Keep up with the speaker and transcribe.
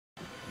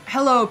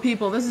Hello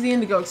people, this is the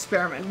Indigo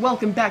experiment.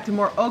 Welcome back to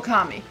more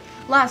Okami.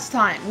 Last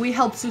time, we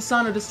helped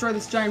Susanoo destroy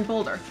this giant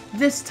boulder.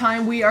 This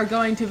time, we are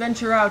going to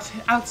venture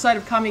outside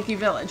of Kamiki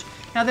village.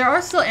 Now, there are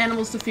still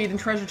animals to feed and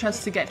treasure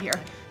chests to get here.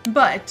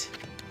 But,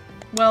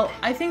 well,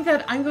 I think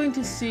that I'm going to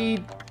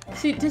I'm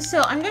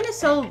going to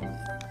sell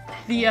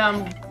the,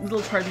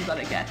 little treasures that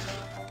I get.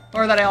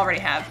 Or that I already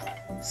have.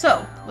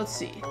 So, let's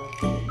see.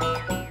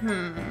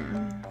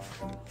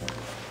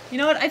 You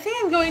know what, I think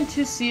I'm going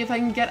to see if I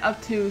can get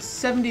up to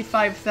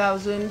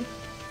 75,000,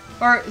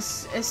 or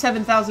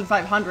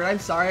 7,500, I'm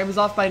sorry, I was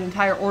off by an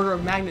entire order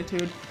of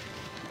magnitude.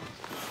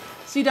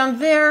 See down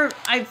there,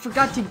 I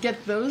forgot to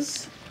get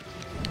those.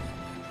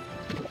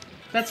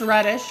 That's a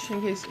radish,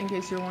 in case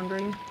you're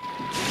wondering.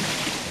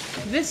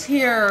 This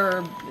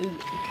here is...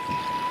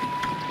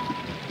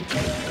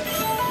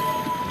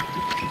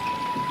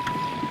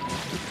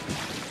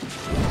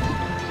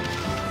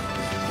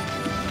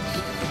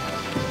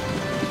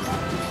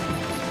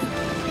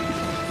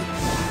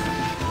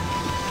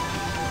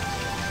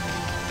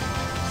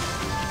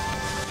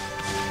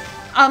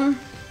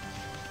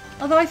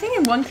 although I think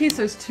in one case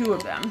there's 2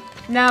 of them.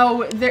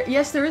 Now,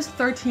 yes, there is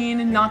 13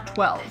 and not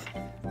 12.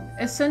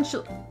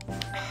 Essentially...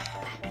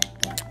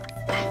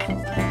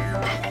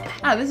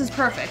 Ah, this is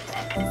perfect.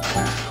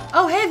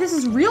 Oh, hey, this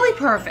is really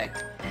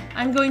perfect!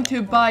 I'm going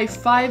to buy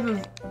 5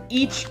 of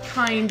each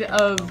kind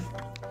of,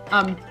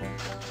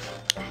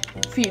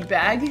 feed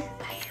bag.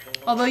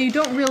 Although you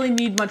don't really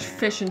need much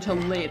fish until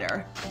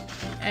later.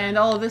 And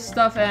all of this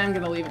stuff, I'm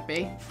gonna leave it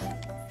be.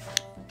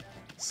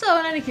 So,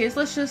 in any case,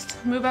 let's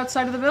just move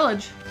outside of the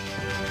village.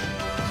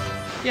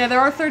 Yeah,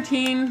 there are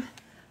 13.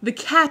 The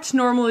cat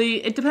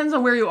normally, it depends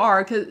on where you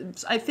are,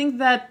 because I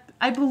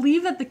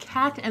believe that the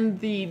cat and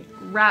the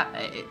rat...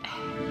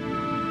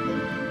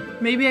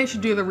 Maybe I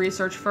should do the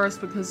research first,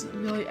 because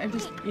really,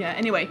 yeah,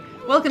 anyway.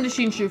 Welcome to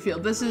Shinshu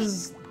Field. This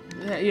is,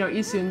 you know,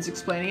 Isun's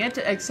explaining it,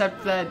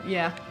 except that,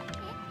 yeah.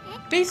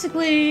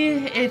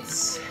 Basically,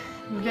 it's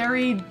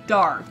very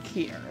dark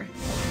here.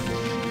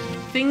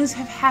 Things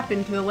have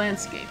happened to the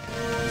landscape.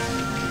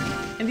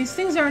 And these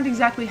things aren't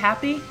exactly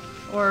happy,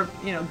 or,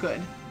 you know,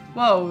 good.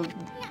 Whoa,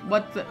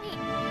 what the...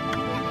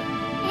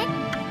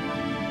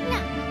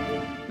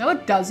 No,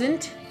 it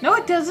doesn't. No,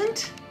 it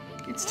doesn't.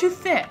 It's too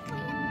thick.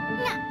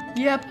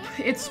 Yep,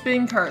 it's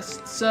been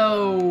cursed,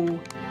 so...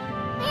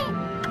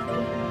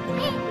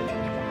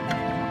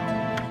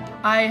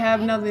 I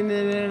have nothing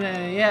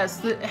to...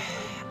 Yes,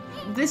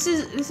 this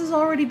has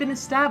already been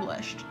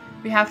established.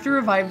 We have to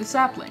revive the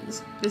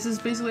saplings. This is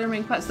basically our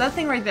main quest. That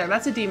thing right there,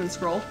 that's a demon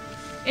scroll.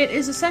 It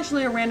is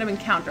essentially a random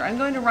encounter. I'm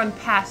going to run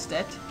past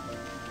it,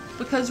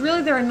 because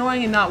really they're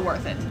annoying and not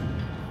worth it.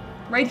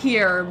 Right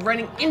here,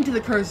 running into the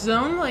cursed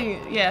zone,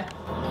 like, yeah.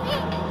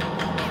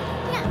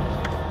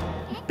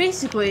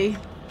 Basically,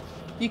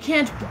 you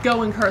can't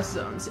go in cursed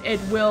zones.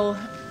 It will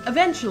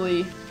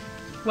eventually,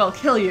 well,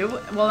 kill you.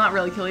 Well, not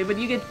really kill you, but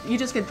you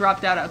just get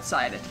dropped out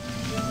outside it.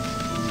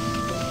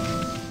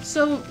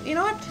 So, you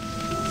know what?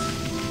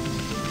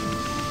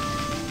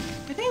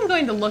 I think I'm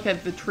going to look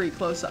at the tree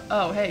close up.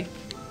 Oh, hey.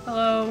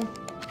 Hello.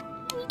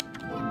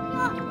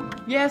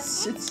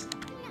 Yes, it's...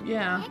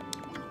 yeah.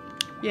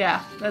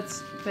 Yeah,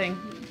 that's the thing.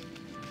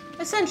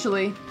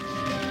 Essentially...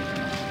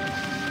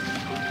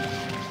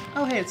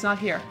 Oh, hey, it's not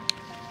here.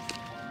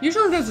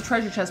 Usually there's a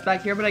treasure chest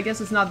back here, but I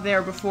guess it's not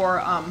there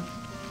before,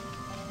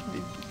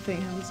 the thing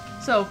happens.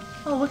 So,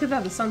 oh, look at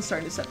that, the sun's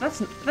starting to set.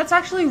 That's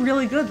actually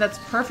really good. That's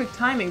perfect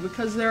timing,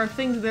 because there are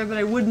things there that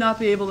I would not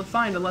be able to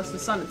find unless the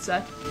sun had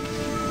set.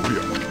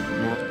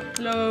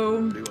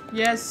 Hello.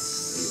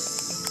 Yes.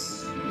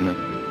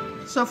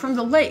 So from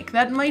the lake,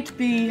 that might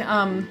be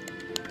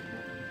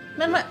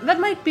that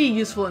might be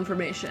useful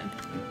information.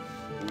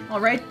 All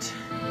right.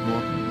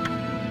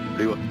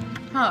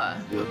 Huh.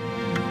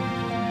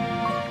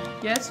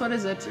 Yes. What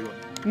is it?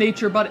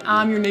 Nature buddy.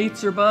 I'm your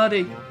nature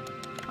buddy.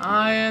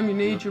 I am your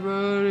nature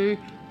buddy.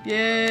 Yeah,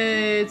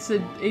 it's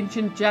an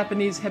ancient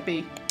Japanese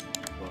hippie.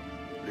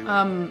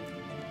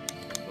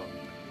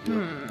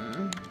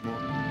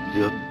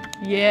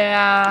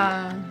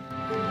 Yeah.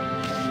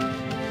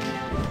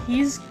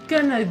 He's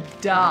gonna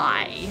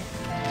die.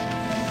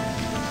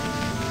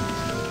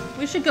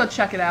 We should go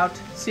check it out.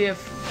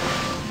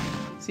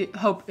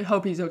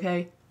 Hope he's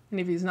okay. And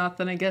if he's not,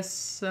 then I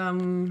guess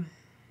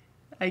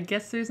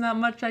there's not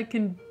much I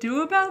can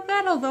do about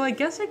that, although I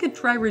guess I could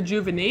try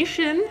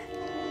rejuvenation.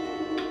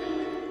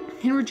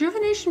 Can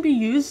rejuvenation be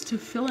used to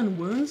fill in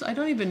wounds? I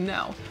don't even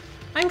know.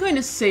 I'm going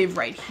to save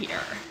right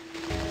here.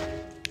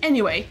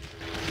 Anyway,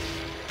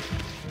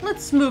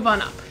 let's move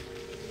on up.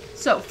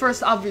 So,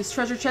 first obvious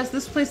treasure chest.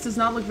 This place does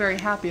not look very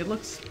happy. It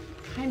looks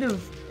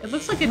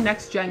like a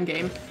next-gen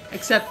game,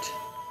 except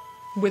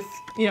with,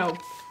 you know,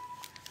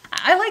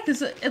 I like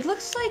this. It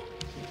looks like,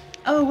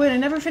 oh wait, I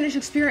never finished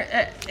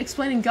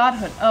explaining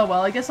godhood. Oh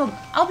well, I guess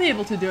I'll be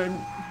able to do it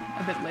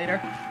a bit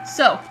later.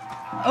 So,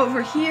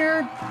 over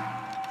here,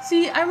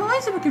 see, I'm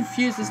always a bit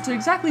confused as to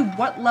exactly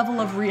what level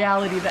of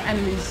reality the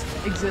enemies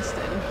exist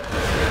in.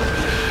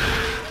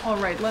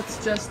 Alright, let's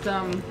just,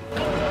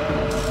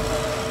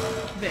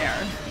 there.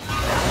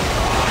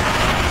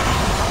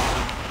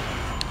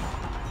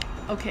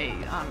 Okay,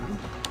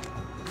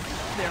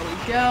 there we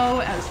go.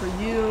 As for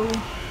you,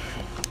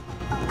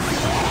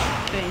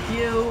 thank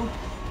you.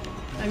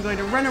 I'm going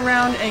to run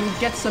around and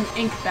get some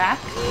ink back.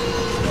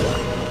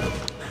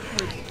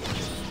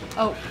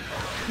 Oh,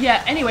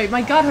 yeah, anyway,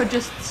 my godhood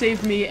just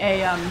saved me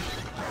a,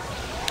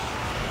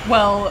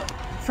 well,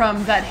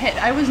 from that hit.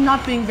 I was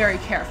not being very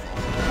careful.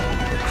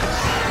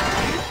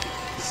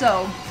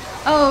 So,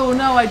 oh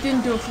no, I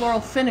didn't do a floral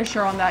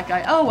finisher on that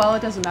guy. Oh well,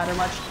 it doesn't matter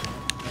much.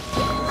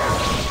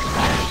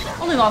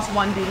 Only lost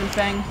one Demon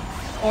Fang,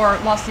 or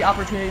lost the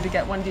opportunity to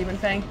get one Demon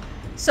Fang.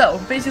 So,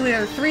 basically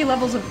there are 3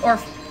 levels of, or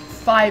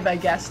 5 I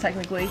guess,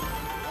 technically.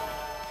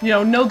 You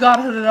know, no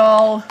godhood at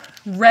all,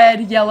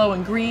 red, yellow,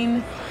 and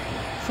green.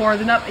 For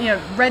the, you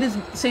know, red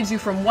saves you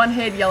from 1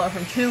 hit, yellow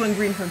from 2, and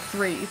green from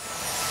 3.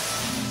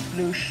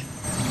 Sploosh.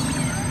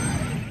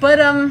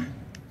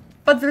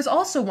 But there's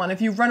also one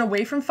if you run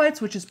away from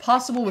fights, which is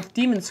possible with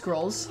Demon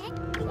Scrolls.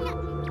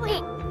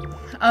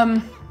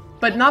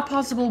 But not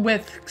possible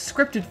with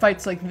scripted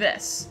fights like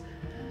this.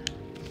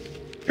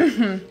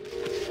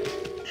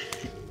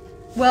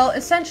 Well,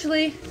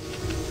 essentially,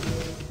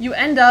 you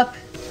end up...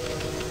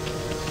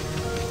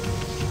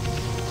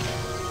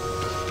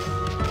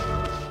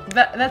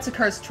 That's a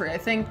cursed tree, I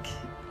think.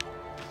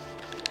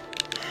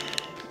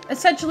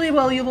 Essentially,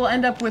 well, you will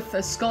end up with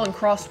a skull and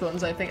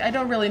crossbones, I think. I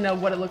don't really know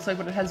what it looks like,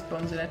 but it has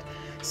bones in it.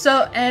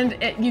 So, and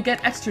you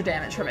get extra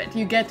damage from it.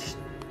 You get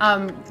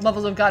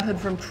levels of godhood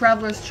from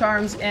Traveler's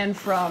Charms and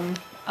from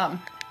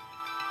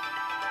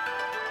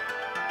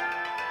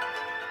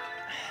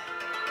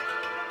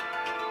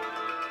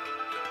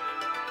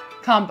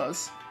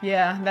combos.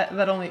 Yeah, that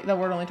word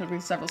only took me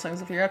several seconds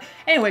to figure out.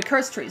 Anyway,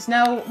 cursed trees.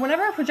 Now,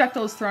 whenever a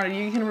projectile is thrown at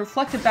you, you can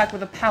reflect it back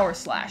with a power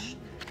slash.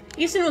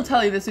 Easton will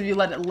tell you this if you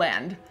let it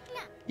land.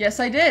 Yes,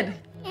 I did.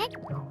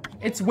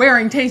 It's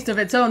wearing taste of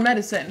its own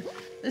medicine.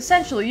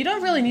 Essentially, you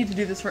don't really need to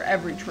do this for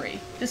every tree.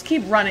 Just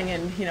keep running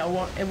and, you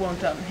know, it won't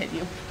hit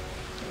you.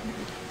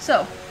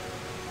 So,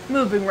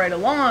 moving right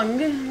along.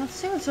 Let's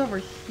see what's over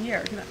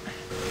here.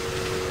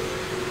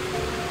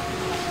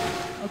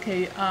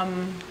 Okay,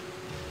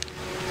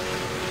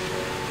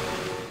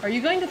 are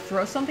you going to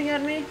throw something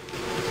at me?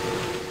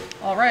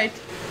 Alright.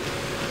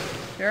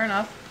 Fair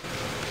enough.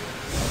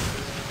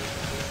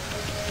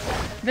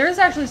 There is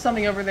actually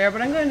something over there,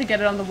 but I'm going to get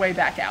it on the way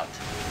back out.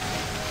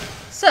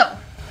 So.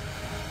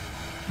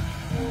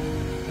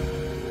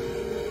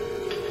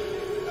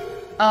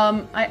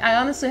 I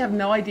honestly have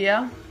no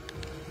idea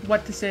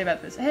what to say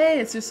about this. Hey,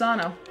 it's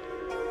Yusano.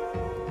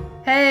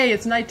 Hey,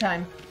 it's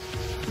nighttime.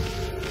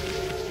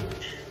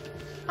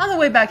 On the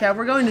way back out,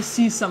 we're going to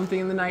see something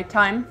in the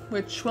nighttime,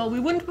 which, well, we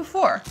wouldn't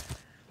before.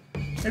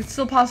 It's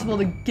still possible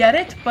to get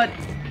it, but,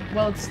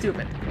 well, it's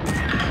stupid.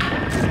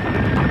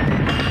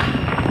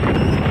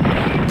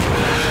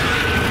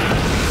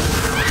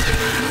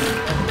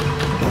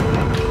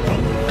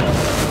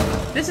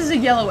 This is a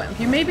yellow imp.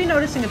 You may be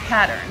noticing a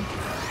pattern.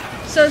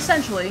 So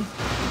essentially,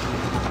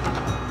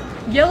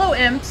 yellow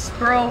imps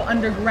burrow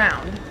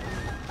underground,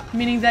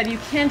 meaning that you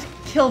can't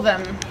kill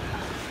them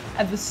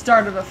at the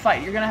start of a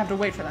fight. You're gonna have to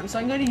wait for them. So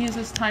I'm going to use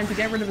this time to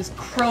get rid of his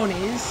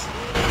cronies.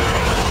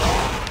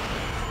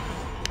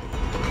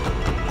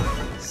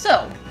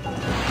 So,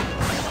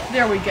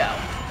 there we go.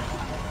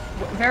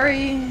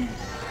 Very,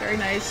 very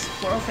nice.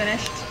 Floral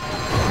finished.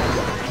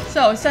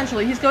 So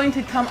essentially, he's going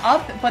to come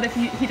up, but if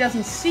he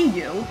doesn't see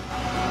you,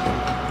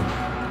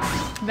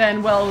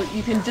 then, well,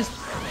 you can just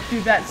do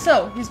that.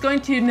 So, he's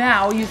going to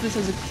now use this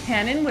as a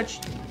cannon, which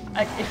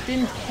it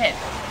didn't hit.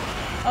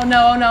 Oh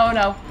no, oh no, oh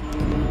no.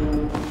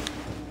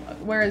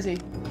 Where is he?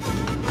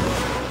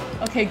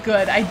 Okay,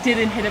 good. I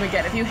didn't hit him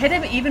again. If you hit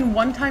him even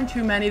one time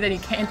too many, then you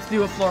can't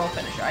do a floral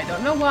finisher. I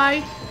don't know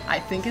why. I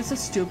think it's a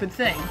stupid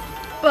thing.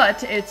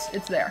 But it's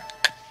there.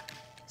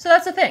 So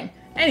that's the thing.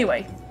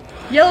 Anyway,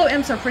 yellow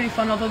imps are pretty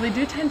fun, although they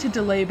do tend to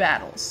delay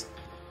battles.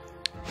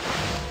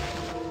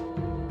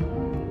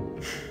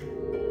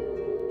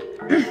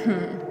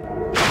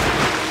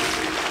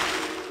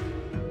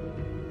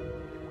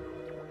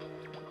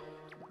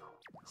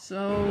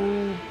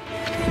 So...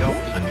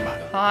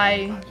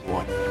 Hi.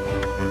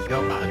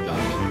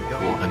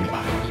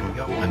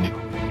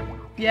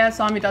 Yes,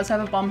 Ami does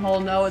have a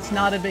bumhole. No, it's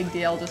not a big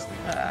deal. Just,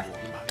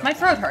 my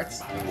throat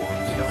hurts.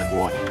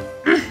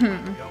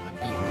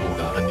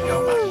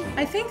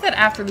 I think that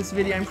after this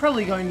video, I'm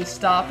probably going to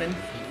stop and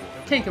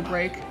take a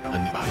break.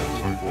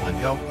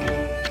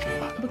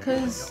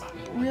 Because,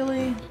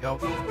 really?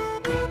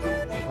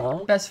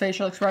 Best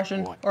facial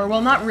expression. Or,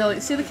 well, not really.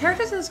 See, the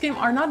characters in this game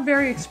are not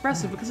very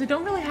expressive because they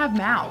don't really have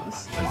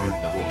mouths.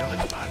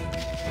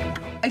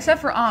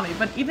 Except for Ami,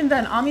 but even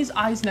then, Ami's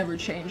eyes never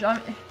change.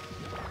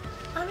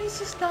 Ami's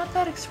just not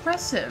that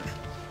expressive.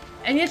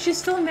 And yet she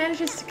still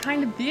manages to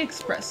kind of be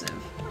expressive.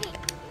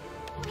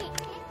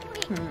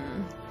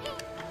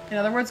 In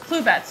other words,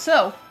 Cluebat.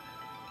 So,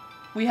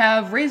 we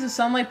have rays of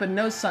sunlight but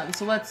no sun,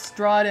 so let's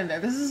draw it in there.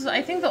 This is,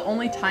 I think, the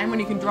only time when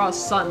you can draw a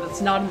sun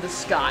that's not in the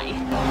sky.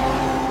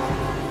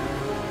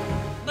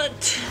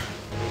 But...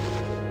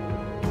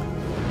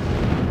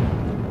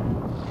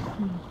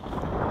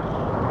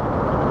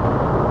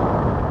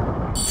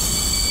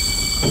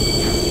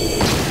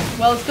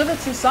 Well, it's good that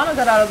Susanoo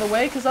got out of the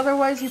way, because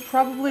otherwise he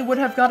probably would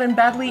have gotten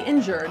badly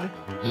injured.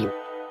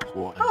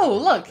 Oh,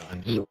 look!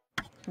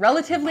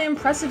 Relatively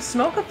impressive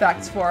smoke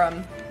effects for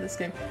this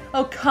game.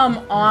 Oh,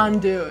 come on,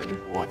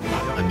 dude.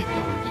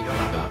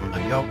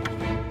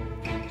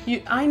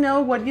 I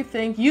know what you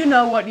think, you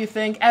know what you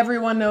think,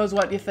 everyone knows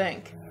what you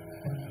think.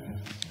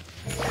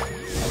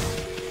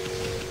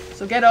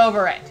 So get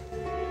over it.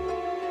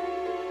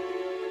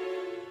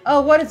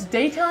 Oh, what, it's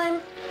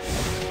daytime?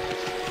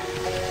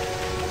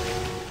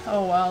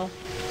 Oh well.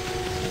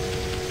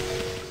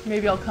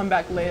 Maybe I'll come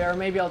back later,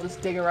 maybe I'll just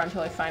dig around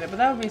until I find it, but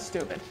that would be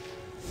stupid.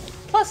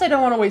 Plus, I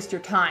don't want to waste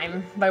your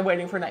time by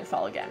waiting for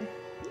nightfall again.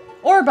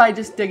 Or by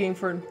just digging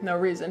for no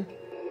reason.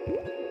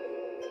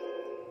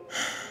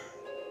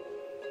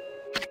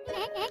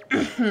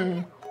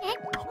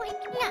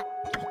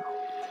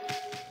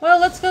 Well,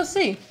 let's go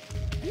see.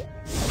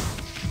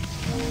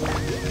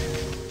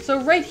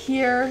 So right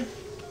here,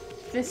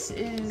 this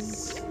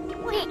is...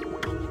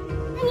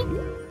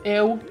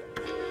 Ew.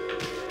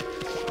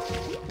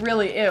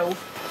 Really, ew.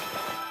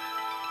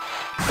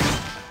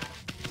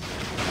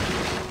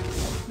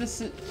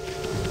 This is...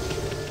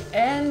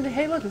 And,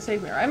 hey look, a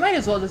save mirror. I might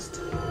as well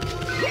just...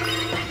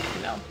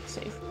 You know,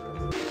 save.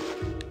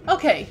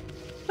 Okay,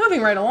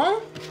 moving right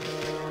along.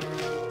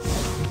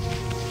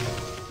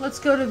 Let's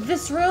go to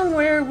this room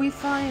where we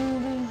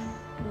find...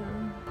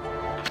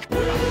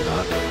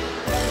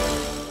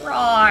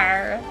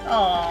 Roar!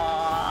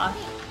 Aww.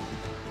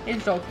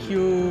 It's so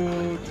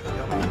cute.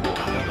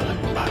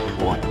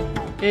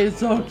 It's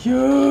so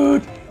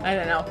cute! I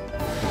don't know.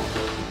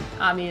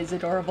 Ami is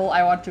adorable.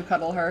 I want to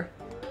cuddle her.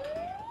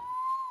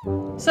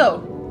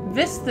 So,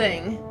 this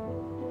thing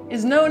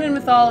is known in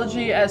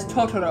mythology as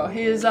Totoro.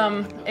 He is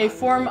a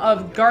form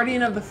of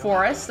guardian of the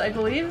forest, I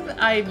believe.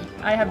 I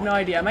have no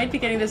idea. I might be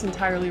getting this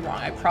entirely wrong.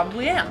 I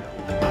probably am.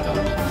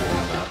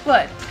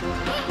 But,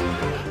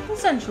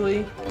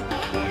 essentially,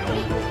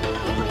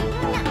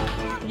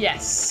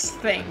 yes,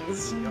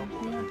 things.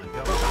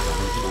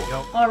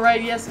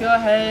 Alright, yes, go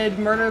ahead.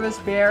 Murder this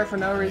bear for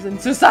no reason.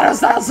 Susanoo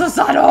style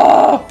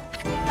Susanoo!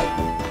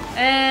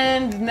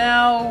 And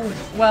now,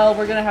 well,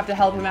 we're gonna have to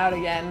help him out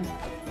again.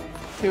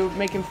 To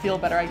make him feel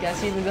better, I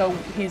guess, even though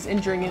he's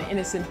injuring an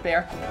innocent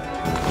bear.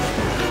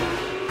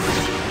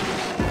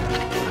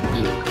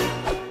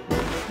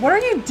 What are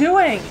you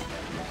doing?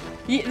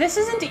 This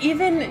isn't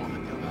even,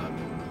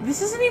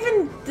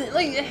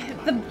 like,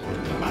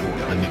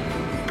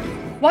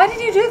 why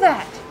did you do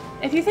that?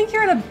 If you think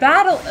you're in a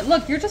battle,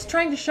 look, you're just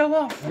trying to show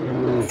off.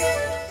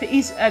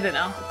 I don't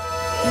know.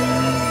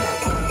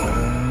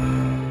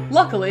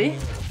 Luckily,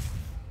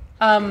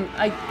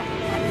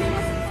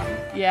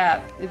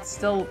 yeah, it's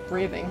still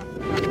breathing.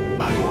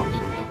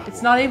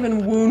 It's not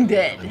even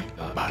wounded.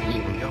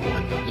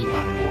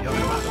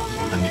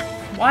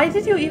 Why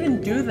did you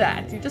even do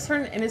that? You just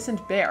hurt an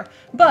innocent bear.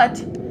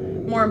 But,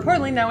 more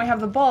importantly, now we have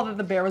the ball that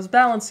the bear was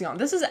balancing on.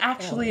 This is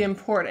actually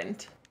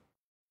important.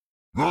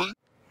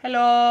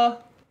 Hello?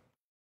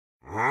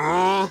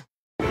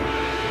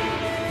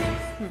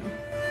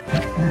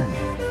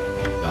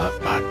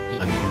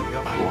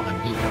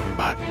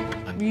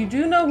 You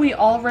do know we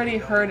already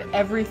heard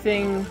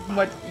everything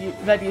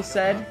that you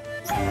said?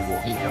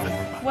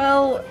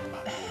 Well,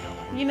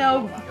 you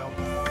know,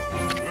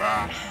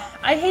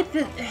 I hate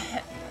that.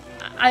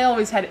 I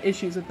always had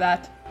issues with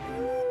that.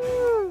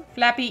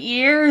 Flappy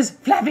ears!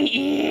 Flappy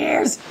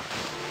ears!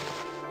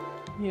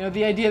 You know,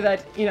 the idea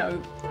that, you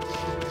know,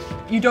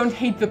 you don't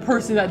hate the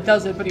person that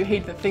does it, but you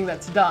hate the thing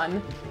that's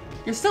done.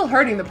 You're still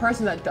hurting the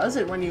person that does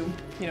it when you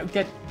know,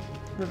 get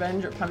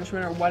revenge or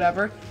punishment or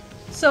whatever.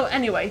 So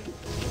anyway,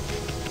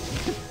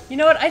 you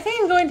know what, I think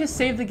I'm going to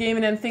save the game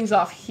and end things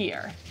off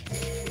here.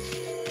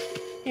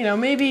 You know,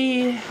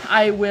 maybe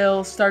I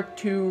will start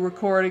to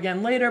record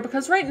again later,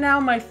 because right now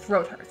my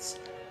throat hurts.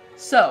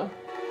 So,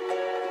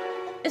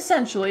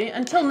 essentially,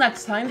 until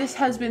next time, this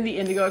has been the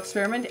Indigo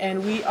Experiment,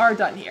 and we are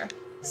done here.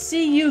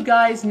 See you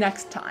guys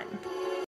next time.